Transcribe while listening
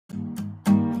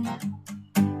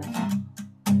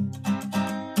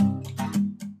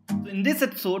In this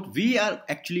episode, we are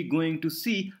actually going to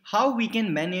see how we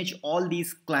can manage all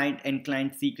these client and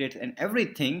client secrets and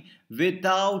everything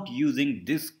without using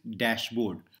this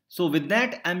dashboard. So with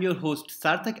that, I'm your host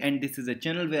Sarthak, and this is a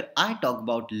channel where I talk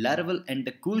about Laravel and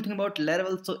the cool thing about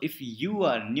Laravel. So if you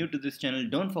are new to this channel,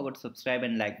 don't forget to subscribe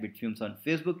and like Bitfumes on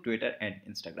Facebook, Twitter and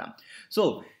Instagram.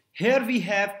 So here we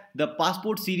have the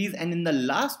passport series, and in the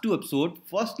last two episodes,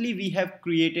 firstly we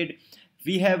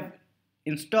have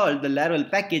installed the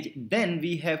Laravel package, then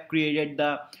we have created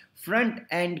the front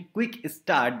end quick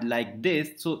start like this.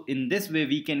 So in this way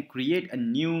we can create a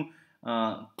new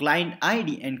client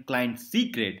ID and client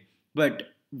secret.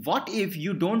 But what if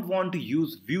you don't want to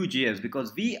use Vue.js,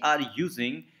 because we are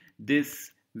using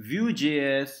this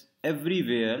Vue.js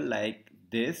everywhere like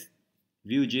this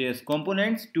Vue.js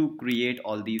components to create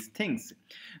all these things.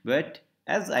 But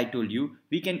as I told you,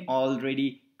 we can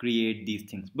already create these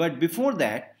things. But before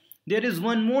that, there is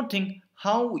one more thing,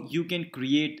 how you can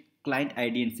create client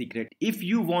ID and secret. If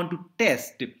you want to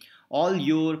test all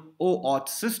your OAuth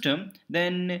system,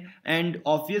 then, and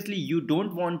obviously you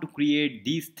don't want to create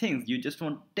these things, you just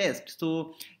want to test,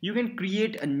 so you can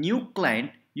create a new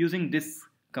client using this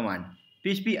command,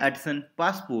 php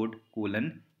passport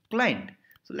client.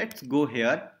 So let's go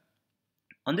here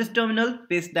on this terminal,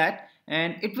 paste that,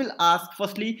 and it will ask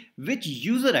firstly which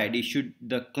user ID should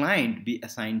the client be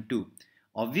assigned to.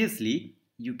 Obviously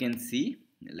you can see,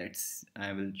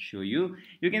 I will show you.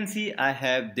 You can see I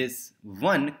have this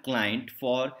one client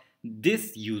for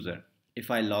this user. If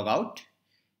I log out,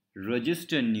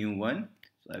 register new one,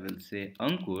 so I will say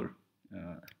Ankur,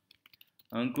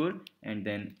 and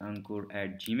then Ankur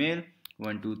at Gmail,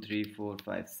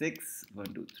 123456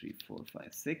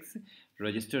 123456,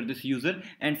 register this user.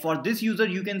 And for this user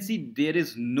you can see there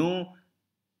is no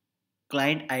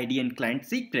client ID and client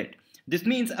secret. This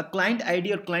means a client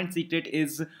ID or client secret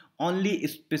is only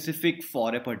specific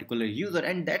for a particular user,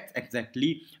 and that's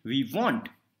exactly we want.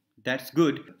 That's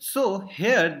good. So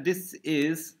here this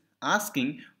is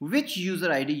asking which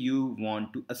user ID you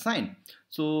want to assign.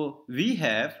 So we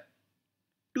have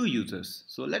two users,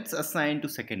 so let's assign to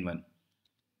second one,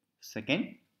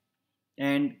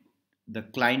 and the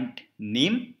client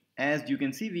name, as you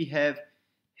can see we have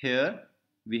here,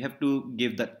 we have to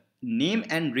give the name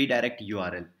and redirect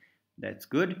URL. That's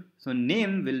good. So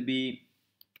name will be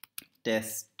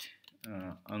test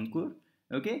Ankur.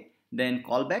 Okay, then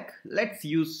callback, let's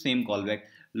use same callback,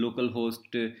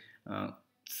 localhost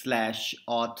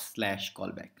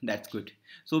 /auth/callback. That's good.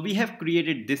 So we have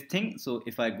created this thing. So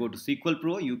if I go to SQL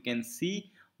Pro, you can see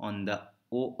on the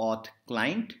OAuth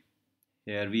client,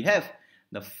 here we have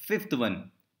the fifth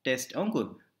one, test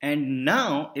Ankur. And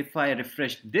now if I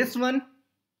refresh this one,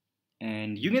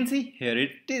 and you can see here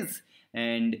it is.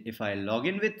 And if I log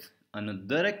in with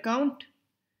another account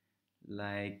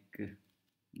like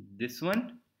this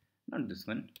one, not this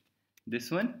one, this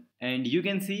one, and you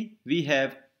can see we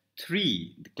have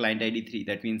three, the client ID 3.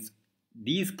 That means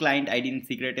these client ID and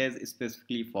secret is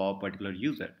specifically for a particular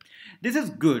user. This is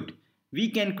good. We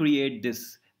can create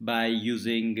this by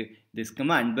using this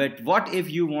command. But what if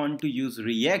you want to use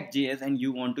React.js and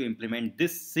you want to implement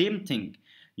this same thing?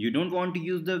 You don't want to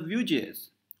use the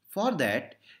Vue.js. For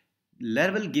that,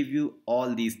 Laravel give you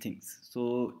all these things.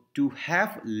 So to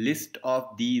have list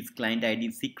of these client ID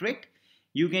secret,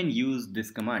 you can use this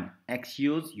command,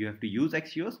 axios. You have to use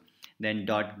axios, then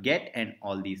 .get and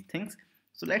all these things.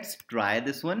 So let's try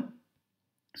this one.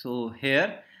 So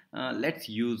here let's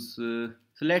use so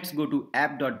let's go to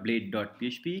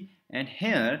app.blade.php, and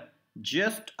here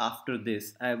just after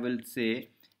this I will say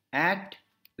at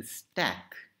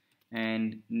stack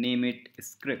and name it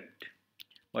script.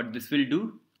 What this will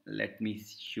do, let me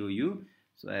show you.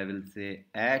 So I will say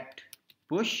at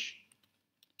push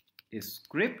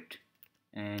script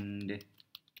and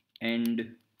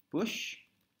end push,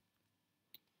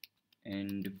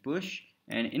 and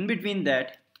in between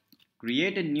that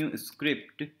create a new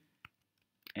script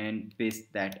and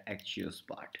paste that axios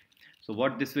part. So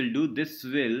what this will do, this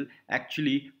will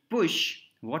actually push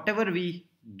whatever we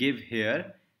give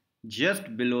here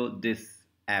just below this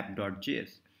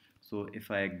app.js. So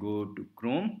if I go to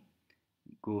Chrome,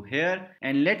 go here,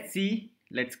 and let's see,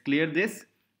 let's clear this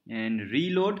and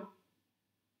reload,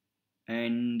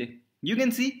 and you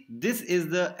can see this is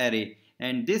the array,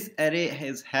 and this array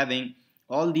is having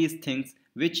all these things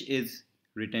which is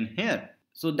written here.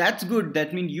 So that's good.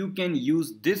 That means you can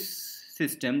use this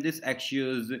system, this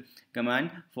axios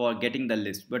command, for getting the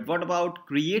list. But what about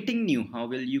creating new? How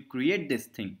will you create this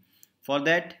thing? For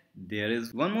that there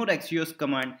is one more axios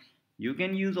command. You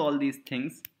can use all these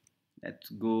things. Let's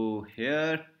go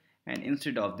here, and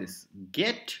instead of this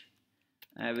get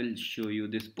I will show you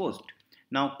this post.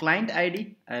 Now client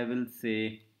ID, I will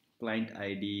say client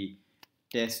ID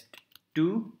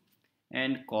test2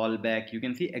 and callback. You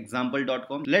can see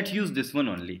example.com. Let's use this one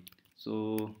only.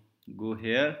 So go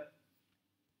here,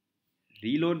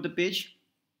 reload the page,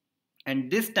 and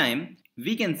this time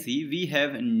we can see we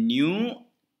have a new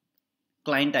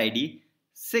client ID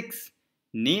 6,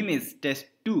 name is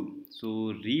test2.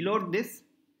 So reload this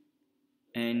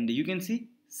and you can see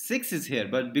 6 is here,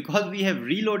 but because we have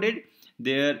reloaded,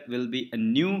 there will be a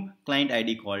new client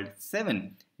ID called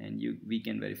 7, and we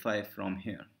can verify from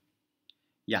here.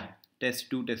 Yeah,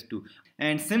 test2.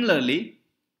 And similarly,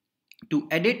 to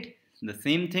edit the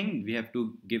same thing, we have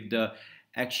to give the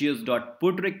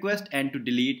axios.put request and to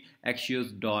delete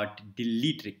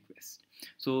axios.delete request.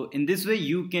 So in this way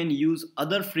you can use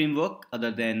other framework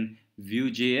other than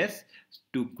Vue.js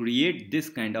to create this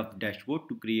kind of dashboard,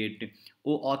 to create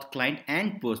OAuth client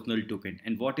and personal token.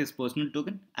 And what is personal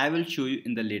token? I will show you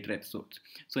in the later episodes.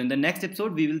 So in the next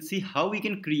episode we will see how we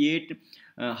can create,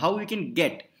 how we can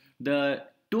get the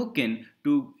token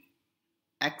to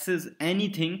access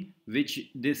anything which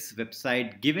this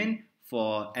website given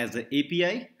for as an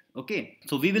API. Okay,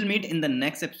 so we will meet in the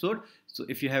next episode. So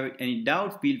if you have any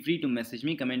doubt, feel free to message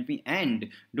me, comment me, and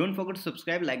don't forget to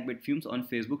subscribe, like Bitfumes on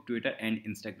Facebook, Twitter, and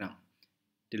Instagram.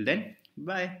 Till then,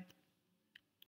 bye.